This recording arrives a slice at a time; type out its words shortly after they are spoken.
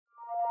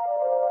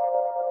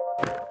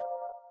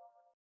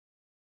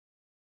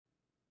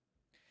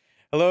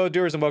Hello,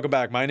 doers, and welcome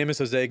back. My name is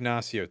Jose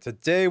Ignacio.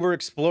 Today, we're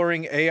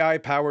exploring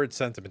AI-powered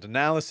sentiment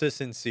analysis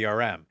in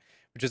CRM,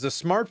 which is a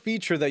smart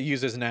feature that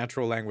uses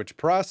natural language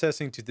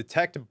processing to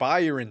detect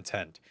buyer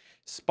intent,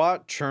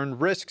 spot churn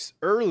risks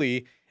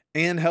early,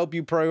 and help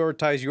you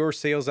prioritize your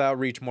sales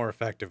outreach more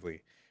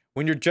effectively.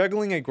 When you're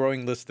juggling a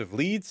growing list of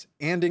leads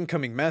and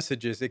incoming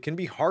messages, it can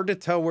be hard to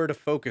tell where to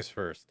focus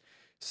first.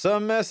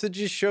 Some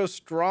messages show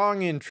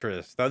strong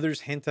interest,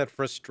 others hint at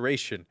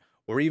frustration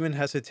or even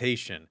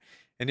hesitation.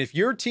 And if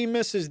your team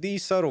misses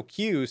these subtle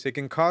cues, it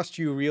can cost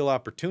you real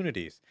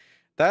opportunities.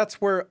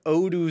 That's where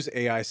Odoo's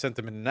AI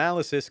sentiment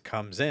analysis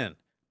comes in.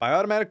 By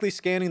automatically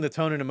scanning the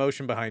tone and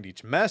emotion behind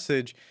each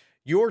message,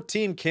 your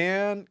team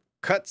can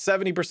cut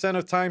 70%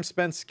 of time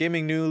spent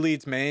skimming new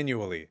leads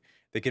manually.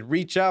 They can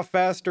reach out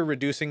faster,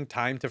 reducing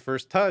time to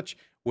first touch,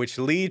 which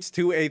leads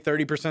to a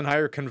 30%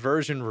 higher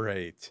conversion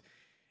rate.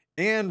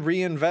 And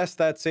reinvest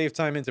that saved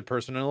time into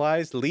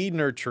personalized lead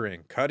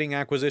nurturing, cutting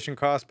acquisition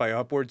costs by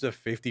upwards of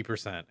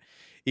 50%.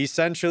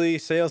 Essentially,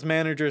 sales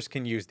managers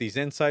can use these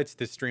insights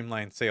to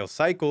streamline sales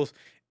cycles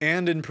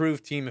and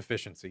improve team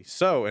efficiency.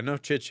 So,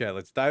 enough chit chat,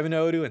 let's dive into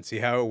Odoo and see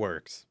how it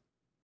works.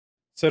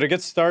 So, to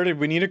get started,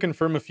 we need to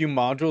confirm a few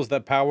modules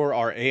that power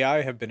our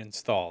AI have been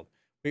installed.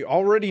 We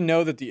already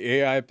know that the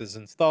AI app is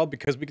installed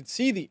because we can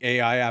see the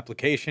AI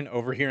application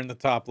over here in the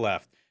top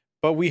left.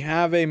 But we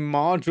have a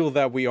module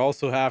that we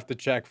also have to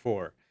check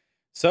for.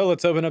 So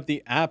let's open up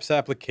the apps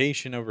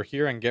application over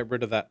here and get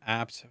rid of that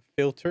apps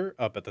filter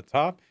up at the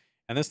top.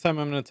 And this time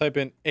I'm going to type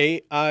in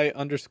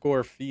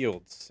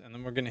AI_fields, and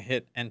then we're going to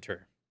hit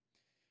enter.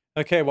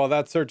 Okay, while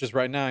that searches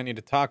right now, I need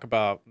to talk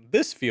about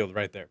this field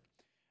right there.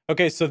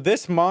 Okay, so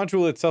this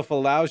module itself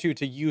allows you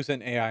to use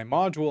an AI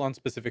module on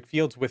specific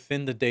fields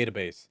within the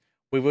database.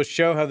 We will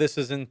show how this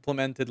is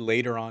implemented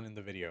later on in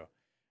the video.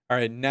 All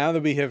right, now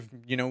that we have,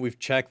 we've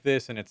checked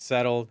this and it's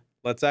settled,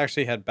 let's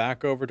actually head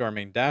back over to our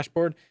main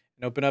dashboard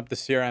and open up the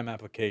CRM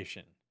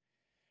application.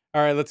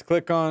 All right, let's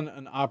click on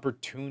an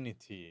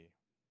opportunity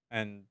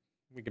and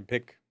we can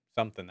pick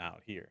something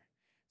out here.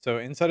 So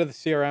inside of the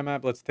CRM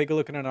app, let's take a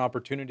look at an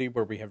opportunity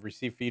where we have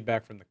received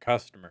feedback from the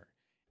customer.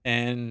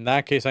 And in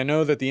that case, I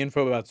know that the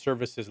info about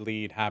services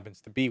lead happens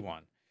to be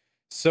one.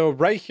 So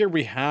right here,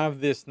 we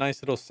have this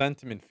nice little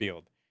sentiment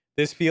field.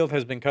 This field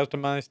has been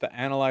customized to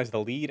analyze the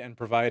lead and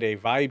provide a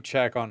vibe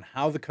check on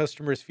how the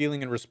customer is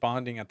feeling and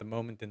responding at the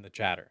moment in the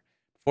chatter.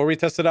 Before we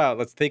test it out,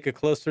 let's take a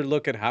closer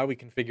look at how we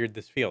configured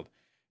this field.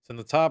 So in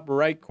the top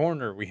right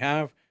corner, we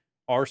have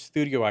our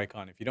studio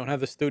icon. If you don't have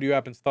the studio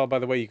app installed, by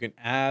the way, you can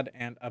add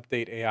and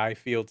update AI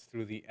fields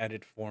through the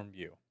edit form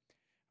view.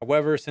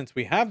 However, since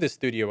we have this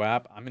studio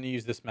app, I'm going to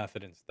use this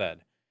method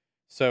instead.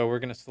 So we're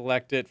going to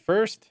select it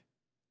first,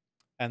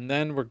 and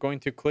then we're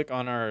going to click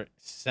on our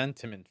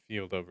sentiment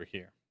field over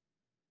here.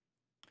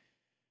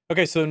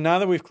 Okay, so now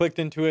that we've clicked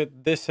into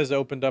it, this has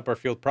opened up our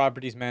field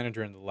properties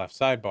manager in the left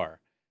sidebar.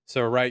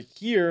 So right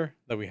here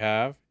that we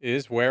have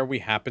is where we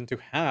happen to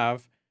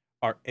have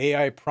our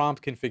AI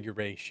prompt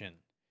configuration.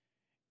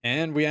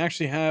 And we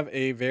actually have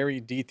a very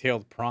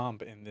detailed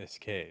prompt in this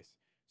case.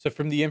 So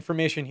from the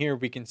information here,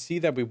 we can see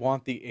that we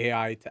want the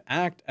AI to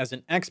act as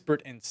an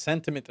expert in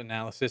sentiment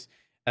analysis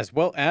as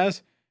well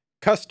as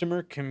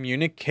customer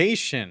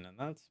communication. And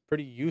that's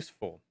pretty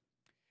useful.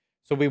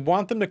 So we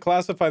want them to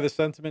classify the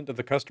sentiment of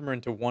the customer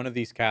into one of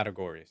these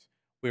categories.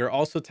 We are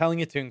also telling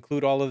it to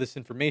include all of this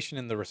information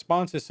in the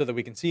responses so that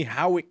we can see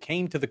how it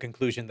came to the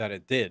conclusion that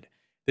it did.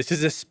 This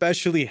is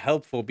especially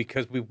helpful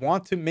because we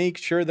want to make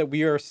sure that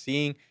we are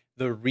seeing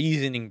the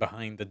reasoning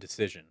behind the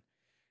decision.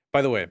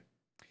 By the way,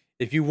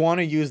 if you want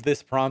to use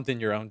this prompt in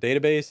your own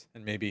database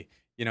and maybe,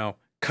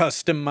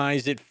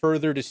 customize it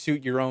further to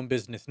suit your own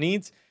business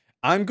needs,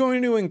 I'm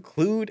going to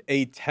include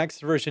a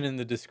text version in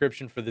the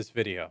description for this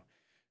video.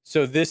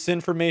 So this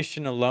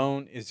information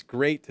alone is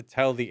great to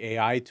tell the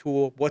AI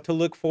tool what to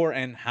look for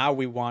and how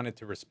we want it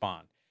to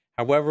respond.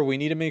 However, we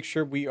need to make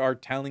sure we are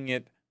telling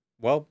it,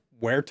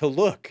 where to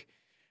look.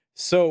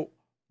 So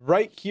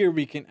right here,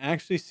 we can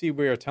actually see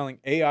we are telling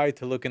AI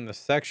to look in the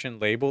section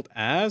labeled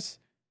as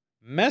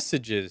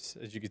messages,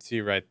 as you can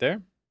see right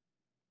there.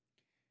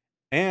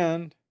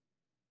 And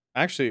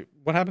actually,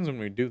 what happens when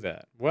we do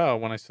that? Well,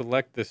 when I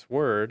select this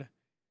word,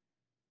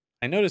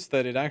 I noticed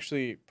that it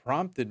actually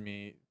prompted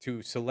me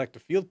to select a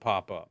field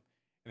pop-up.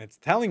 And it's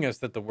telling us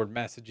that the word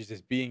messages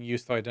is being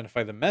used to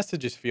identify the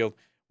messages field,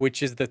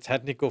 which is the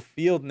technical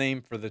field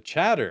name for the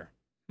chatter.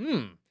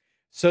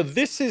 So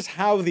this is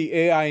how the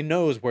AI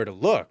knows where to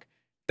look,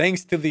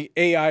 thanks to the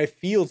AI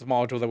fields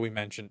module that we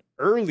mentioned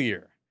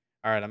earlier.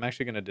 All right, I'm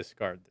actually going to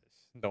discard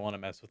this. Don't want to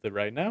mess with it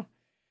right now.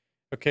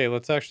 Okay,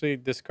 let's actually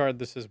discard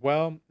this as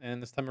well. And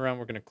this time around,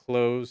 we're going to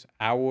close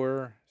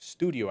our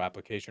studio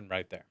application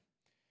right there.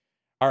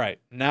 All right,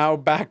 now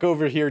back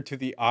over here to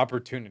the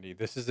opportunity.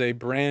 This is a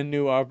brand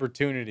new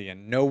opportunity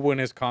and no one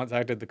has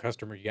contacted the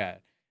customer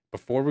yet.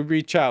 Before we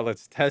reach out,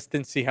 let's test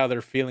and see how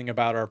they're feeling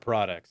about our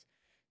products.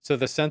 So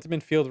the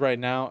sentiment field right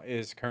now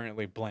is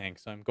currently blank.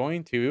 So I'm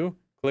going to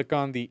click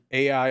on the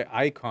AI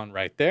icon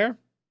right there.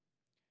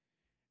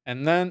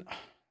 And then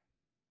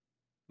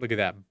look at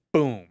that.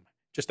 Boom.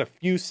 Just a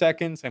few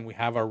seconds and we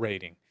have our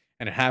rating.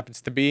 And it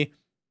happens to be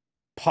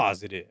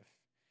positive.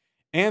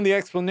 And the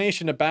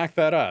explanation to back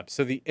that up.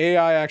 So the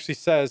AI actually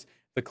says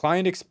the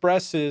client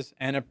expresses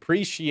and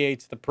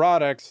appreciates the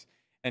products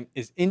and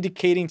is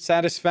indicating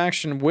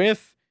satisfaction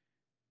with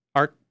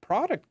our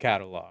product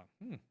catalog.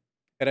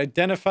 It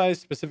identifies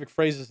specific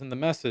phrases in the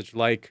message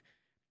like,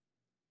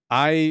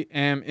 I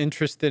am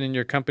interested in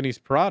your company's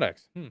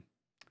products.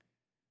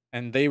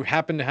 And they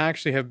happen to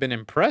actually have been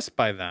impressed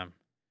by them.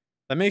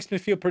 That makes me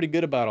feel pretty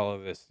good about all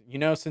of this. You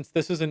know, since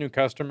this is a new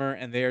customer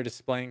and they are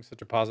displaying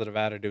such a positive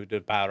attitude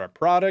about our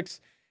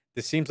products,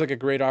 this seems like a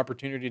great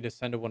opportunity to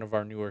send to one of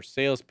our newer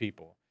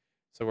salespeople.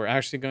 So we're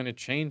actually going to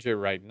change it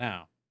right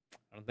now.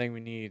 I don't think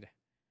we need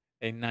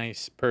a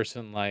nice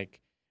person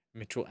like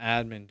Mitchell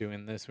Admin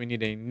doing this. We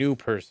need a new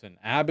person,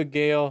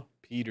 Abigail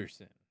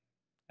Peterson,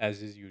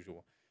 as is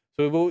usual.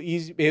 So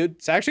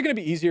it's actually going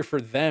to be easier for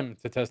them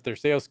to test their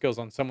sales skills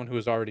on someone who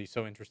is already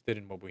so interested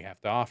in what we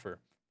have to offer.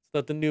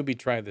 Let's let the newbie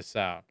try this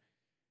out.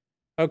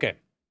 Okay,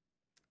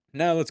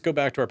 now let's go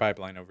back to our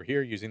pipeline over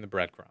here using the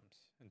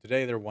breadcrumbs. And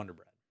today they're Wonder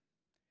Bread.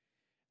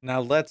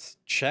 Now let's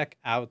check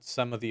out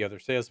some of the other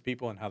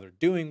salespeople and how they're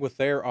doing with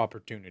their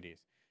opportunities.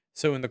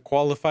 So in the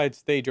qualified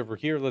stage over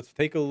here, let's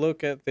take a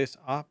look at this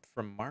op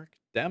from Mark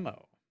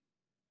demo.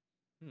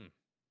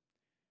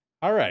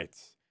 All right.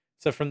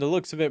 So from the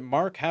looks of it,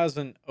 Mark has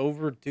an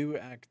overdue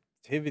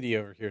activity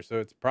over here. So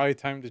it's probably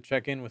time to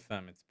check in with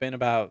them. It's been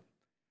about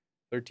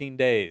 13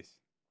 days.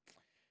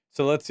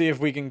 So let's see if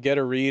we can get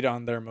a read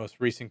on their most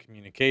recent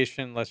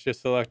communication. Let's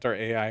just select our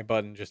AI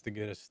button just to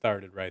get us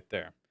started right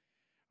there.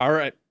 All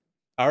right.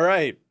 All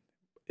right.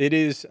 It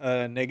is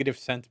a negative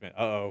sentiment.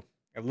 Uh-oh.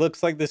 It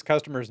looks like this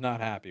customer is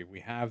not happy.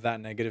 We have that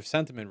negative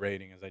sentiment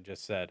rating, as I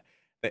just said.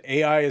 The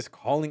AI is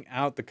calling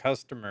out the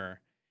customer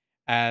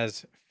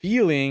as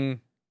feeling,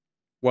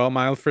 well,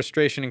 mild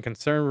frustration and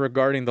concern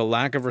regarding the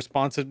lack of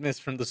responsiveness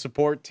from the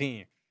support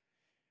team.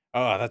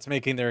 Oh, that's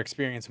making their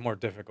experience more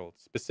difficult.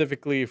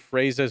 Specifically,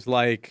 phrases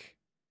like,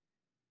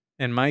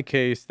 in my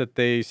case, that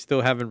they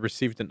still haven't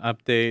received an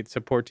update,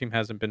 support team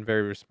hasn't been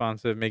very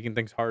responsive, making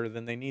things harder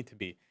than they need to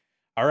be.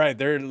 All right,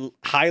 they're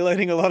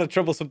highlighting a lot of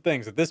troublesome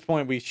things. At this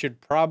point, we should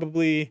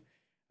probably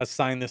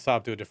assign this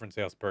off to a different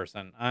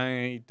salesperson.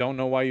 I don't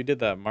know why you did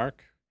that,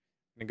 Mark.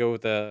 I'm going to go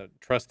with a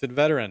trusted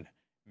veteran,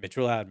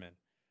 Mitchell Admin.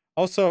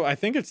 Also, I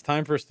think it's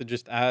time for us to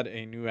just add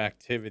a new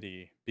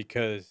activity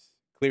because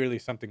clearly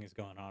something is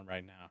going on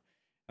right now.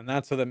 And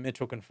that's so that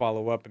Mitchell can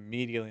follow up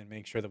immediately and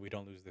make sure that we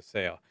don't lose the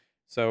sale.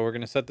 So we're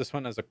going to set this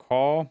one as a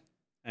call,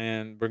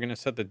 and we're going to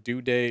set the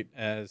due date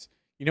as,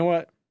 you know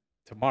what,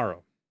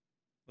 tomorrow.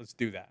 Let's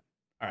do that.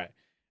 All right.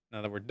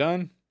 Now that we're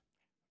done,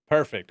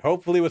 perfect.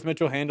 Hopefully with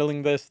Mitchell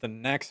handling this, the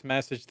next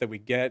message that we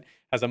get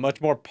has a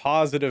much more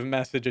positive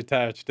message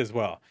attached as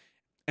well.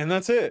 And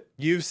that's it.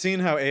 You've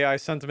seen how AI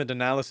sentiment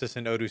analysis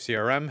in Odoo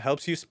CRM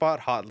helps you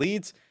spot hot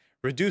leads,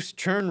 reduce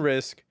churn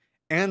risk,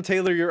 and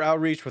tailor your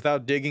outreach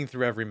without digging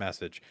through every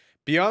message.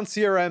 Beyond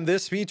CRM,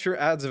 this feature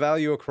adds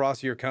value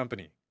across your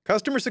company.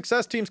 Customer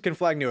success teams can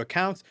flag new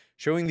accounts,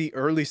 showing the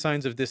early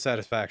signs of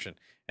dissatisfaction.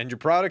 And your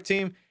product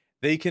team,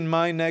 they can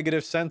mine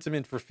negative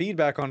sentiment for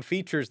feedback on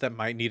features that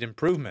might need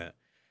improvement.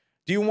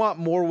 Do you want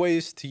more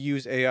ways to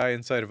use AI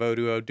inside of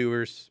Odoo,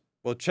 Odooers?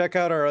 Well, check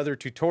out our other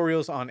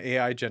tutorials on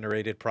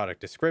AI-generated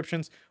product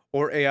descriptions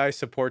or AI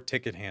support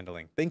ticket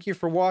handling. Thank you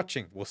for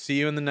watching. We'll see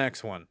you in the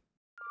next one.